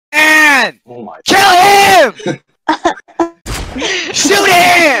my. Kill him! Shoot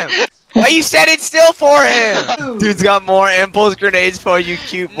him! Why you standing still for him? Dude's got more impulse grenades for you,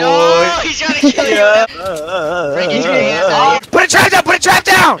 cute boy. No, he's trying to kill you. Yeah. Frank, he's gonna get out. Put a trap down! Put a trap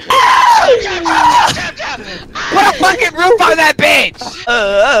down! Put a fucking roof on that bitch!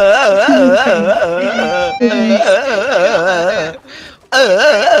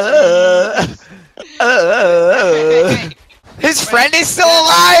 His friend is still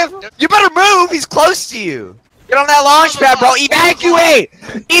alive? You better move, he's close to you. Get on that launch pad, bro. Evacuate!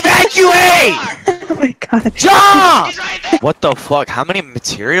 Evacuate! Oh my god. Jump! He's right there. What the fuck? How many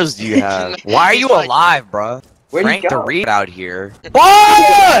materials do you have? Why are you alive, bro? Where'd he Frank the go? Reed out here.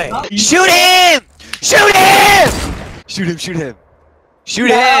 Boy! Shoot him! Shoot him! Shoot him, shoot him.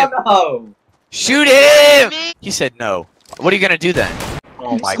 Shoot him! No. Shoot him! He said no. What are you gonna do then?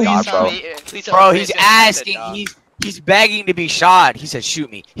 Oh my Please god, Tell bro. me- please tell Bro, me he's he said no. asking, he's begging to be shot. He said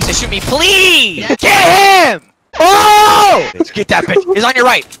shoot me. He said shoot me, please! Get him! Oh! Get that bitch. He's on your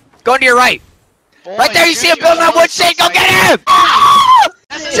right. Go to your right. Boy, Right there, you see him you're building that wood shake. Go get him!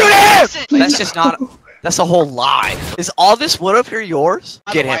 Shoot him! That's just not. That's a whole lie. Is all this wood up here yours?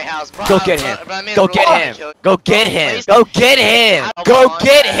 Get him. Go get him. Go get him. Go get him. Go get him. Go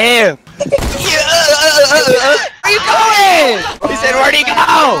get him. Where you going? He said, where'd he go?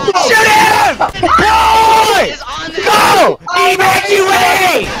 Shoot him! Boy! Go!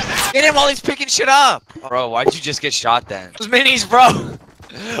 Evacuate! Get him while he's picking shit up. Bro, why'd you just get shot then? Those minis, bro.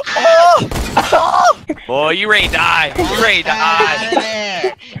 Oh! Boy, you ready to die. You ready to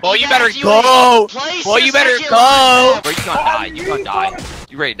die. Boy, you better go. Boy, you better go. Bro, you gonna die. You gonna die.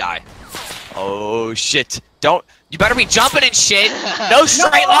 You ready to die. Oh, shit. Don't. You better be jumping and shit. No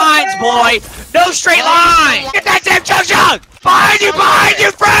straight lines, boy. No straight lines. Get that damn chug chug. Behind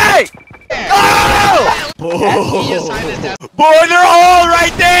you, Frank. Go! Boy, they're all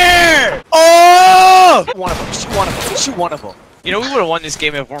right there! Oh! One of them, shoot one of them, shoot one of them. You know, we would have won this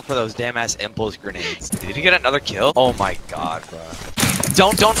game if it weren't for those damn ass impulse grenades. Did he get another kill? Oh my god, bro.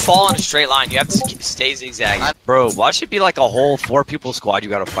 Don't fall in a straight line. You have to stay zigzagging. Bro, watch it be like a whole 4 people squad you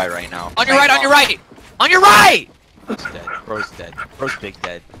gotta fight right now. On your right, on your right! On your right! Bro's dead. Bro's dead. Bro's big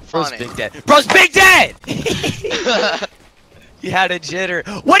dead. Bro's big dead. Bro's big dead! He had a jitter.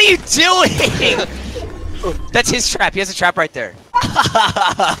 What are you doing? That's his trap. He has a trap right there.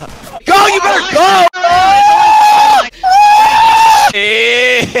 Go! You better go!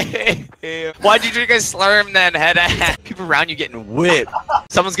 Why'd you drink a slurm then, head ass? People around you getting whipped.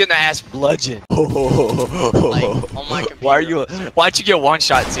 Someone's getting their ass bludgeoned. Why'd you get one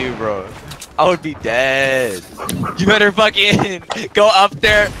shot too, bro? I would be dead. You better fucking go up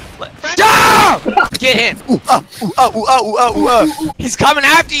there. Jump! Get him! He's coming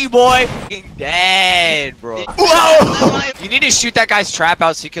after you, boy! Fucking dead, bro. You need to shoot that guy's trap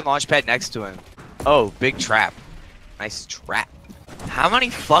out so you can launch pad next to him. Oh, big trap. Nice trap. How many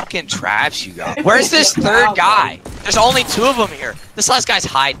fucking traps you got? Where's this third guy? There's only 2 of them here. This last guy's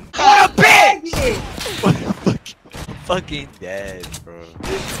hiding. What a bitch! What a fucking dead, bro.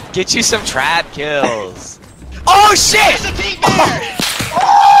 Get you some trap kills. Oh shit!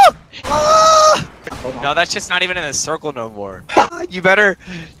 No, that's just not even in the circle no more. You better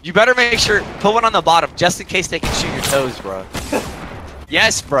make sure, put one on the bottom just in case they can shoot your toes, bro.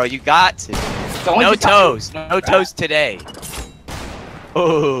 Yes, bro, you got to. No toes. No toes today.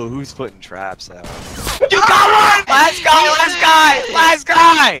 Oh, who's putting traps out? You got one! Last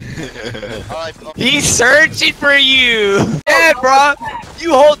guy! He's searching for you! Dead, bro!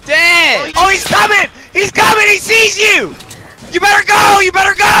 You hold dead! Oh, he's coming! He's coming! He sees you! You better go! You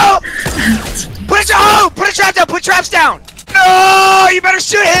better go! Put a trap down! Put traps down! No! You better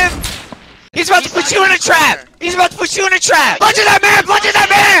shoot him! He's about to put you in a trap! He's about to put you in a trap! Bludge at that man! Bludge at that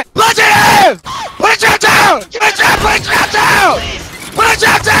man! Bludge at him! Put a trap down! Put a trap down! Put a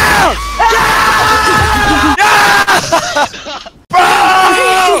trap down! No!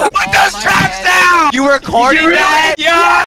 Bro! Put those traps down! You recording that?